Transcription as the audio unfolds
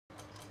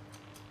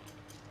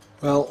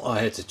Well, I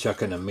had to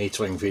chuck in a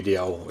metering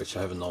video, which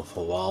I haven't done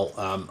for a while.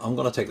 I'm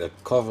going to take the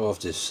cover of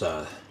this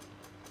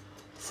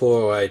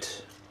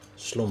 408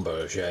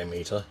 Schlumberger GE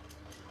meter.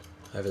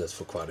 I've had it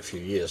for quite a few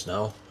years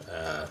now.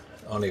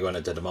 Only run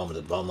it at the moment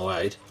at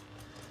 108.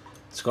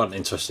 It's quite an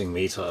interesting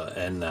meter,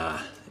 and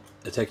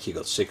it actually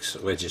got 6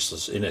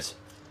 registers in it.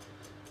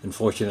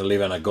 Unfortunately,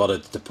 when I got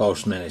it, the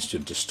post managed to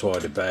destroy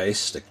the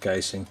base, the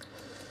casing,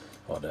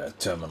 or the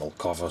terminal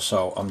cover.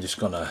 So I'm just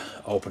gonna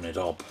open it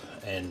up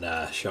and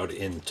show the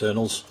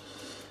internals,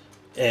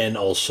 and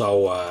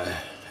also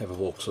have a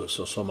walk through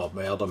some of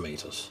my other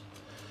meters.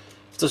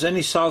 If there's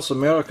any South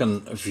American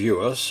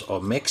viewers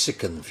or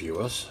Mexican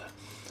viewers,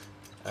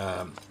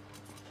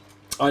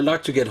 I'd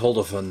like to get hold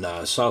of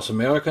a South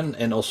American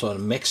and also a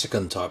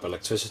Mexican type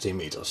electricity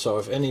meter. So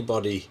if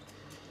anybody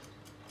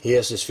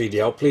hears this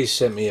video, please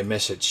send me a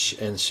message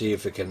and see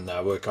if we can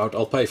work out.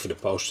 I'll pay for the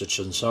postage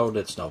and so,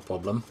 that's no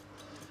problem.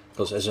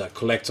 Because as a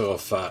collector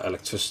of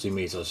electricity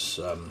meters,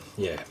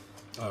 yeah,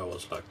 I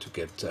always like to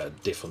get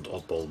different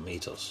oddball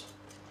meters.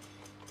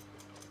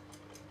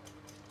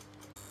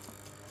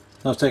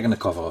 I've taken the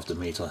cover off the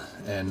meter,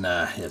 and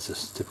yeah, it's a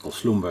typical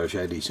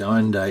Schlumberger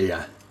design. They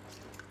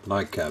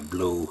like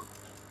blue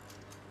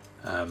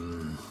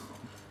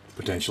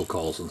potential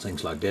coils and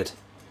things like that.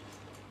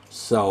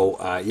 So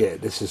yeah,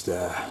 this is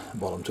the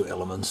bottom 2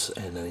 elements,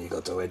 and then you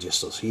got the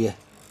registers here.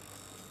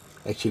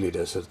 Actually,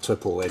 there's a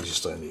triple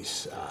register in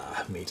these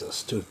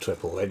meters, 2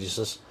 triple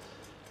registers,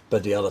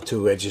 but the other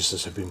 2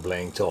 registers have been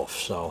blanked off.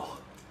 So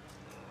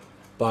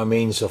by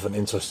means of an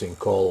interesting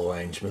coil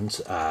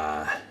arrangement,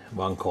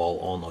 one coil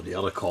on or the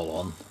other coil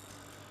on,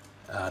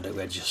 the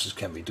registers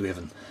can be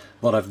driven.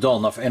 What I've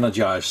done, I've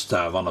energized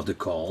one of the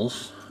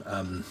coils.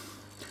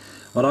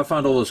 What I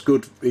find always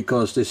good,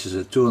 because this is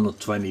a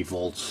 220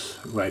 volts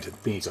rated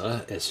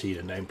meter, as the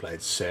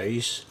nameplate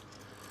says,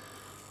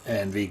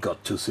 and we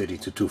got 230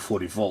 to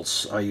 240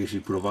 volts. I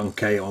usually put a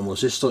 1K ohm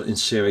resistor in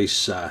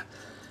series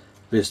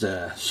with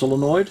the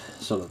solenoid,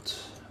 so that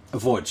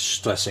avoids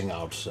stressing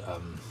out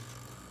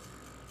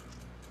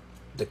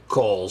the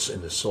coils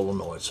in the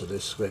solenoid. So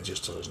this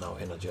register is now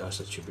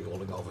energized. It should be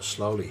rolling over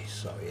slowly,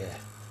 so yeah.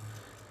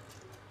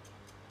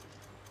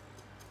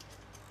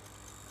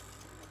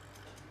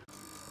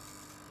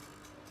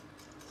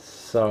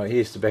 So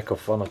here's the back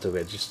of one of the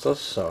registers.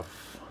 So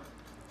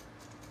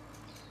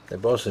they're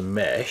both in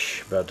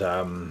mesh, but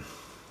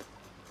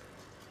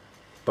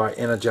by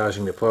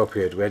energizing the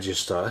appropriate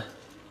register,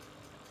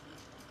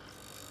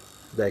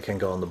 they can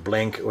go on the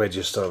blank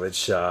register,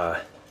 which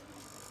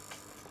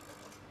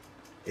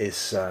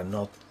is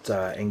not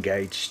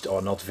engaged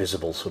or not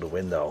visible through the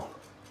window.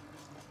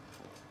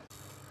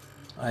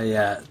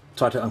 I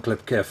try to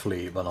unclip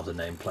carefully one of the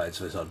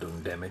nameplates without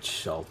doing damage,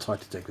 so I'll try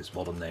to take this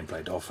bottom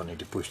nameplate off. I need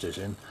to push this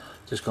in.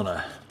 Just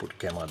gonna put the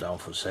camera down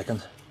for a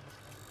second.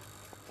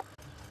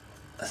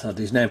 So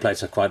these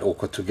nameplates are quite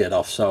awkward to get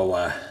off, so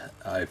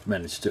I've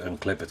managed to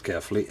unclip it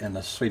carefully, and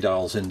there's 3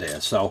 dials in there.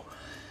 So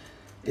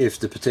if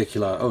the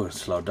particular, oh,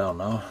 it's slowed down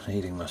now, the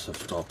heating must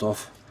have dropped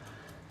off,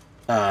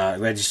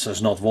 register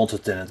is not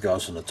wanted, then it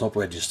goes on the top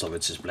register,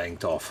 which is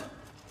blanked off.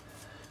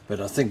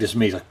 But I think this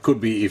meter could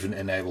be even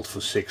enabled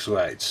for 6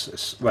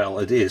 rates. Well,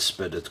 it is,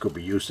 but it could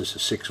be used as a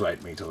 6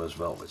 rate meter as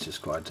well, which is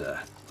quite,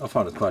 I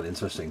found it quite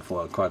interesting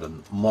for quite a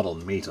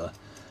modern meter.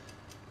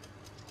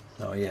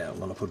 So yeah, I'm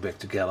gonna put back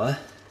together.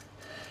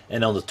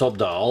 And on the top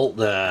dial,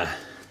 the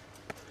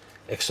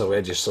extra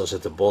registers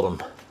at the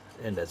bottom,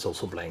 and that's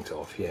also blanked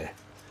off, yeah.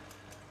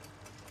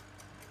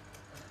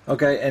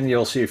 Okay, and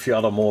you'll see a few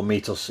other more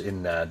meters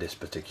in this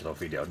particular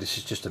video. This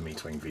is just a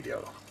metering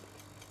video.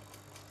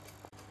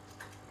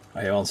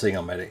 One thing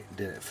I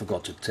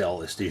forgot to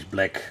tell is these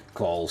black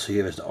coils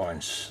here with the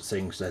orange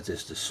things, that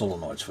is the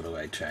solenoids for the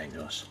rate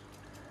changers.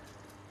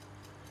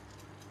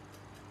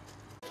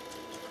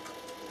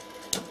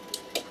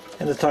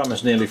 And the time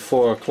is nearly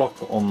 4 o'clock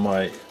on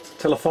my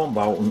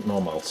telefoonbouw und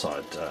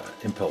Normalzeit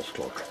impulse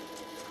clock.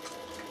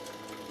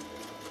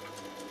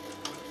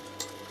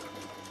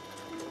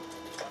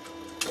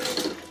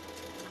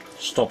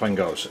 Stop and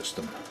go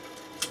system.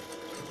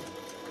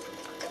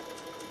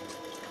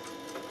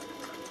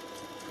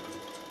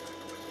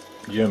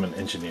 German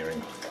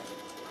engineering.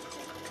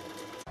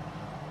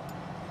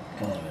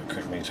 Oh, a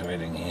quick meter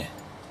reading here.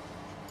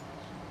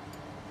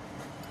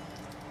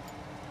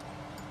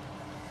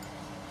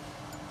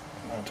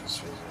 That's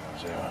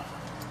 300.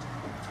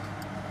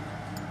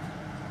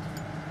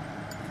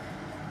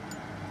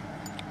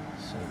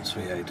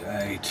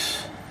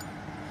 7388.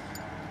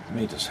 The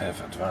meters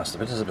have advanced a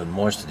bit. It's a bit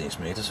moist in these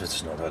meters, which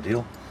is not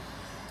ideal.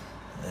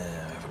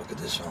 Have a look at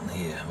this one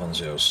here,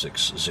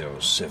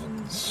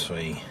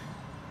 106073.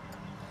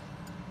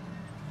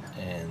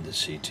 And the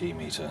CT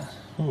meter.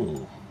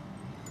 Ooh,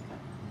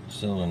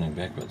 still running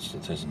backwards.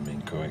 That hasn't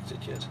been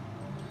corrected yet.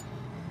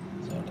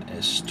 So the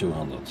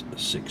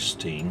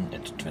S200.17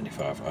 at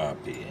 25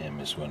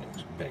 RPM is running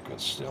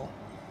backwards still.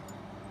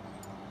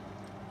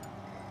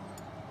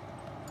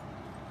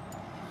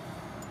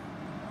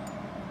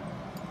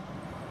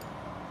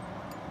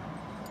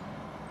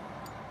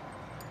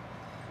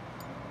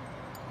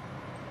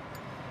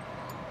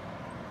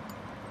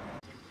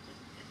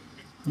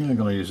 I'm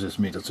going to use this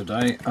meter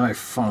today. I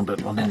found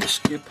that one in the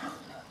skip.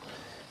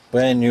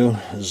 Brand new,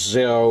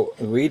 0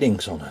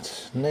 readings on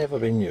it. Never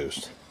been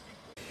used.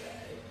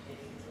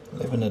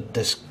 Live in a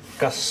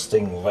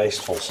disgusting,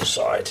 wasteful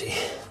society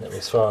that we're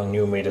throwing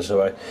new meters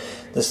away.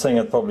 This thing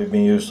had probably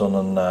been used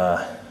on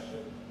a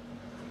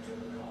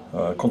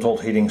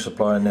controlled heating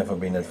supply, never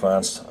been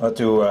advanced. I had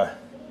to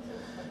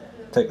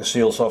take the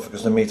seals off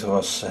because the meter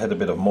had a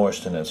bit of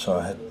moist in it, so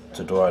I had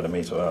to dry the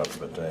meter out.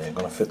 But I'm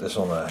going to fit this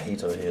on a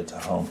heater here at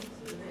home.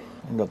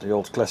 I've got the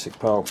old classic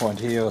power point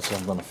here, so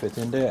I'm going to fit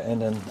in there.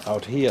 And then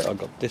out here I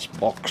got this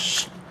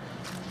box.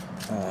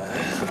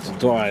 Got to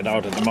dry it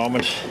out at the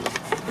moment.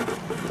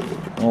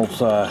 Old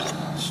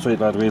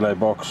streetlight relay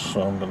box,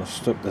 so I'm going to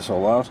strip this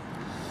all out.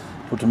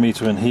 Put the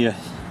meter in here.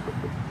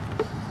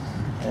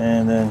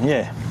 And then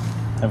yeah,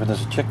 have it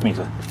as a check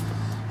meter.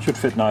 Should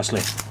fit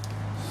nicely.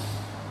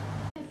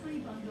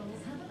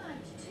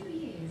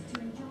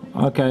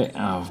 Okay,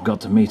 I've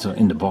got the meter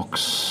in the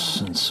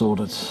box and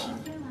sorted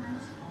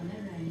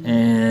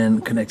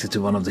and connected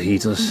to one of the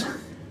heaters,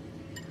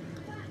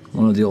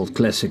 one of the old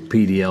classic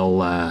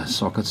PDL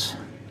sockets.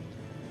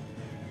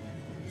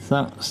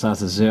 So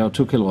starts at 0,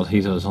 2 kilowatt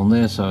heater is on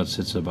there, so it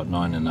sits about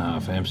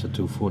 9.5 amps at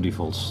 240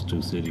 volts,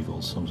 230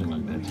 volts, something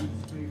like that.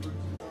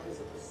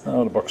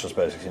 Now the box is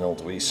basically an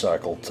old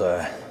recycled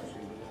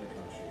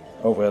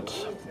overhead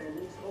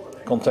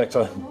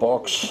contactor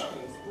box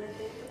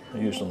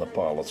used on the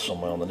pilot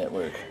somewhere on the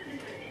network.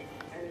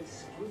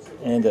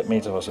 And that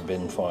meter was a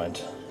bin find.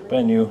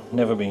 Brand new,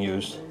 never been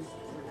used,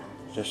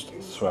 just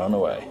thrown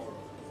away.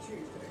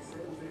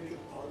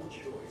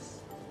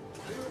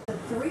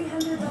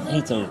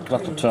 Heater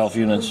clocked up 12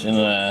 units in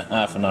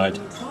half a night.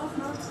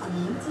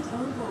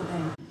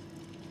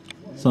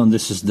 So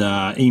this is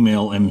the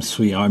email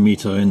M3R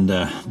meter in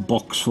the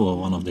box for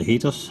one of the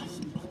heaters.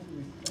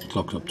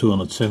 Clocked up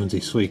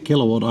 273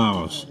 kilowatt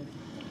hours.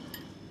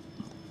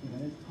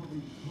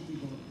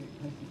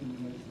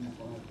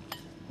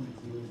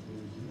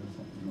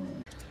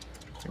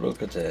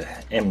 Look at the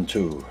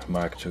M2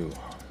 Mark II,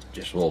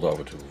 just rolled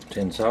over to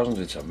 10,000,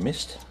 it's a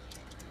mist,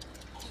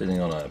 sitting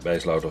on a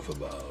base load of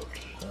about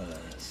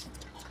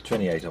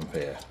 28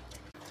 ampere.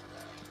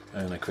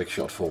 And a quick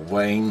shot for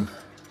Wayne.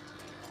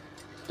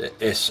 The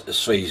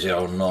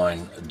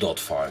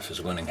S309.5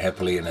 is running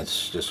happily, and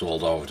it's just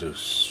rolled over to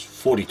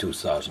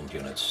 42,000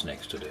 units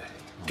next to the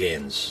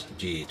Ganz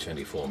GE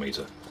 24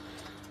 meter.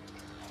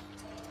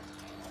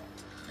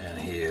 And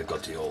here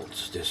got the old,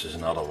 this is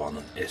another one,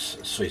 an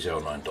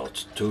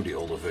S309.2, the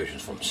older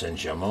versions from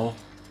Sangamo.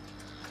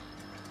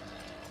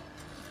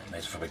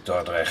 Meterfabriek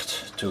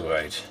Dordrecht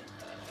 2.8,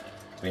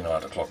 been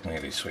around the clock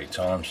nearly 3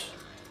 times.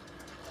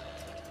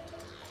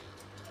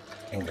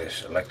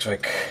 English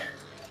electric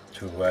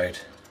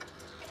 2.8.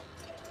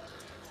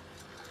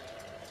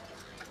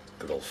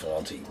 Good old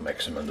Ferranti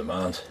maximum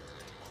demand.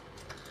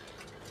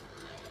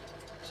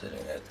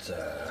 Sitting at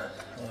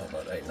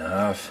about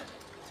 8.5.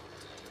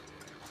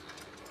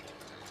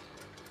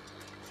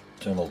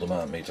 Terminal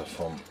demand meter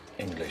from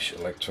English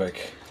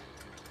Electric.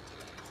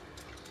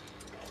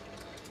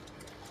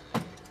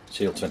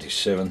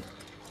 CL27.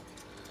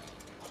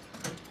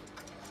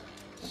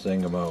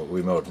 Sangamo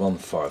remote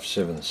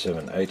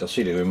 15778. I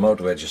see the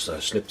remote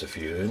register slipped a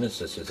few units.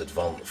 That's at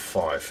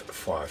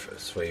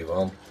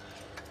 15531.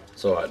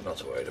 It's alright, not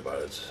to worry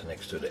about it.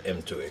 Next to the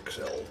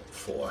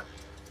M2XL4.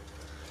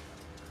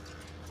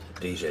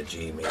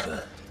 DZG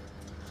meter.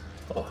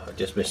 Oh, I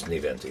just missed an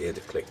event here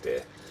to click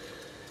there.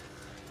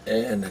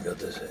 And I got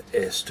this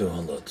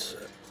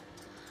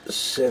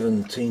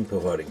S200.17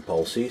 providing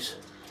pulses.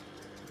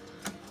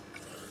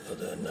 Got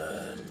then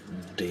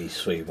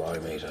D3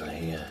 hourmeter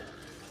here.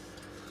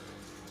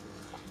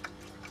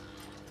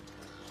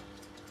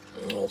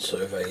 Old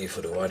survey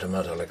for the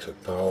Voltmeter electric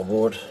power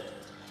board.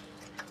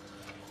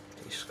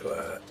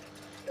 Iskra,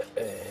 and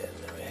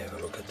then we have a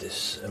look at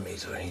this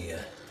ammeter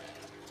here.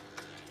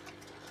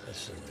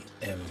 That's an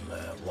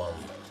M1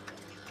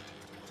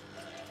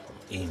 from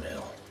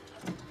email.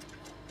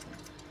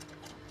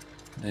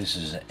 This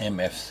is an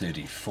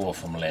MF34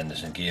 from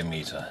Landis and Gyr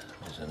meter.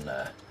 It's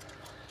a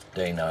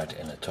day-night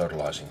and a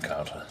totalizing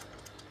counter.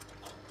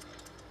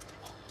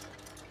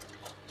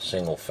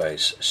 Single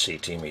phase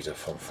CT meter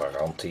from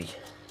Ferranti.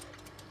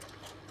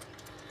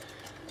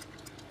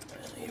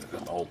 And here we've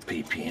got an old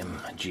PPM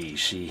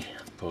GEC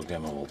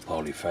programmable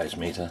polyphase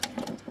meter.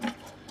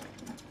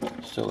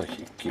 Still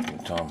actually keeping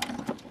time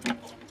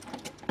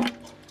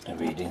and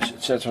readings,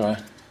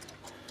 etc.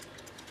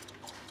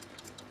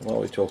 While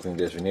we're talking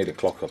this, we need to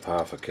clock up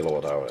half a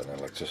kilowatt hour in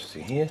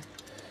electricity here.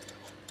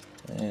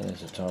 And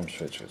there's a time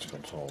switch which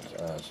controls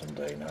some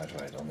day night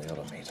rate on the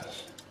other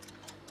meters.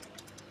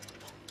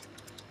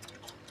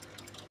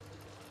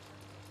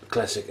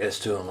 Classic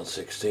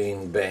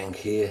S216 bank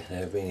here. They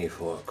have been here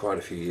for quite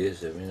a few years.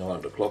 They've been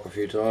around the clock a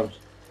few times.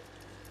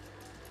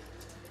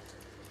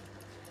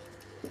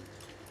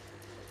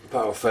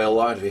 Power fail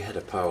light. We had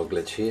a power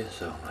glitch here,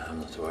 so I'm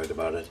not worried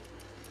about it.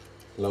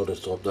 Load has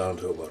dropped down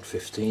to about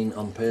 15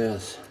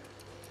 amperes.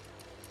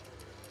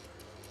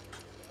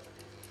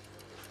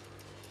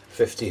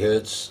 50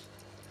 Hertz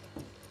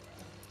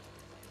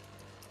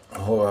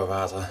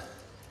horawater.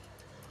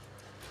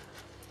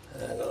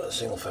 I've got a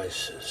single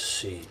phase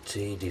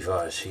CT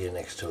device here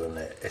next to an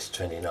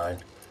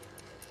S29,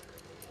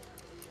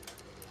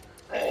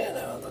 and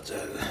I've got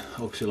the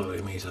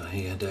auxiliary meter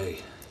here, the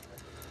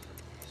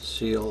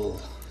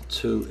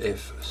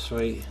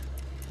CL2df3,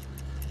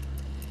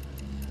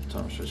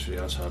 timeswitch for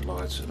the outside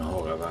lights, and a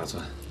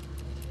horawater.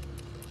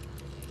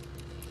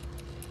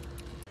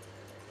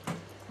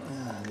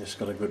 Just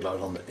got a good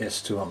load on the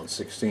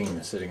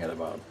S216, sitting at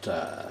about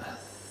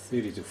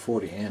 30 to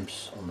 40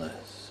 amps on the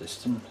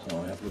system.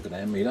 So I have a look at the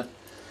ammeter,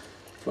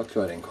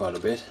 fluctuating quite a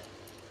bit.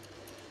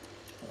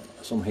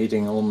 Some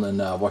heating on, and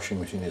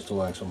washing machine is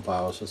drawing some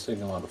power, so it's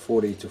taking around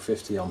 40 to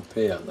 50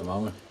 ampere at the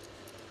moment.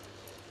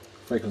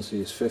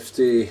 Frequency is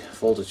 50,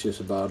 voltage is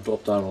about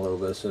dropped down a little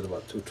bit, so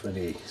about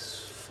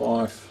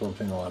 225,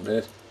 something like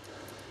that.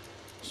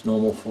 It's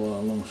normal for a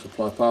long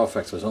supply. Power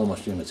factor is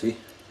almost unity.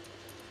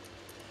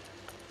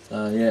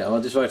 Yeah, I'll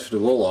just wait for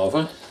the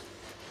rollover.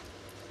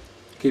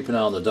 Keep an eye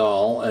on the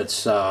dial.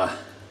 It's oh,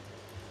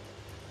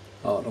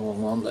 the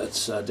wrong one.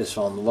 That's this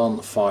one,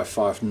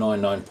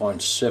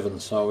 15599.7.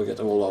 So we get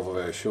the rollover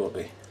very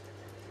shortly.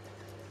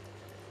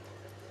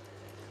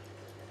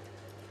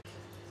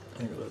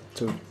 I've got a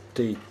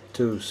T2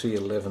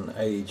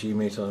 C11A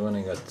meter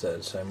running at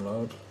the same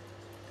load.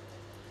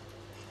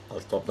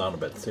 I'll drop down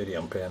about 30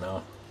 ampere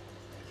now.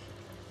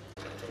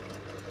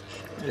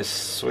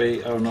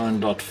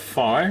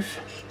 S309.5.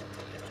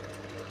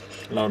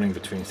 Loading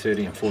between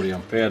 30 and 40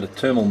 ampere. The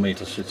thermal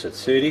meter sits at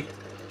 30.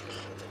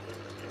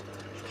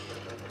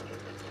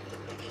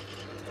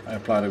 I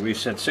apply the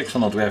reset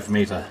 600 rev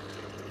meter.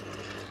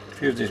 A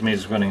few of these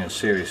meters running in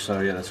series,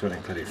 so yeah, that's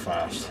running pretty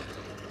fast.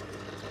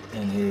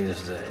 And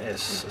here's the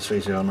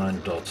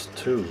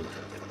S309.2.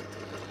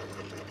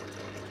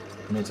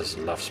 Meters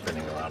love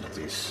spinning around at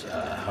these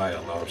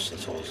higher loads.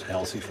 That's always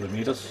healthy for the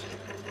meters.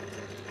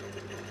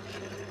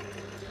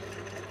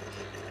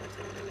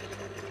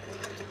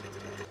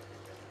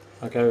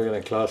 Okay, we're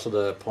getting closer.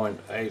 The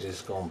 0.8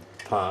 is gone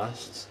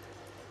past.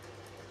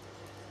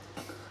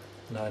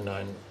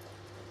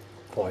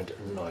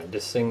 99.9.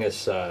 This thing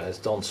is has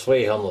done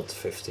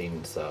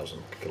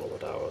 315,000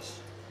 kilowatt hours.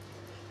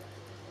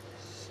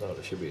 So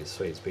there should be a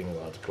 3. It's been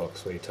around the clock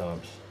 3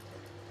 times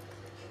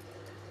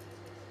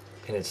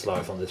in its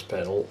life on this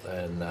pedal,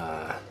 and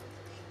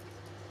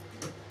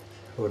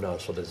who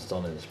knows what it's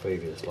done in its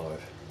previous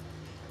life.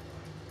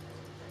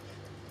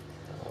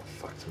 Oh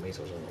fuck, the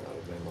meter was running out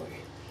of memory.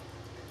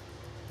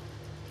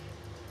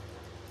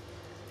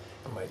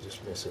 I might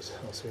just miss it.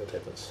 I'll see what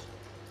happens.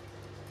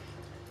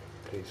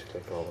 Please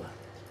click over.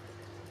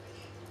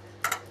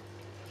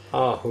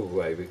 Ah,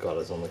 hooray, we got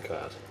it on the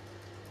card.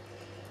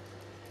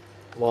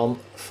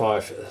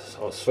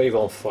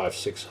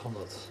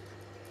 315,600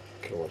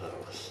 kilowatt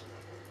hours.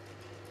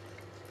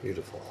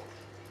 Beautiful.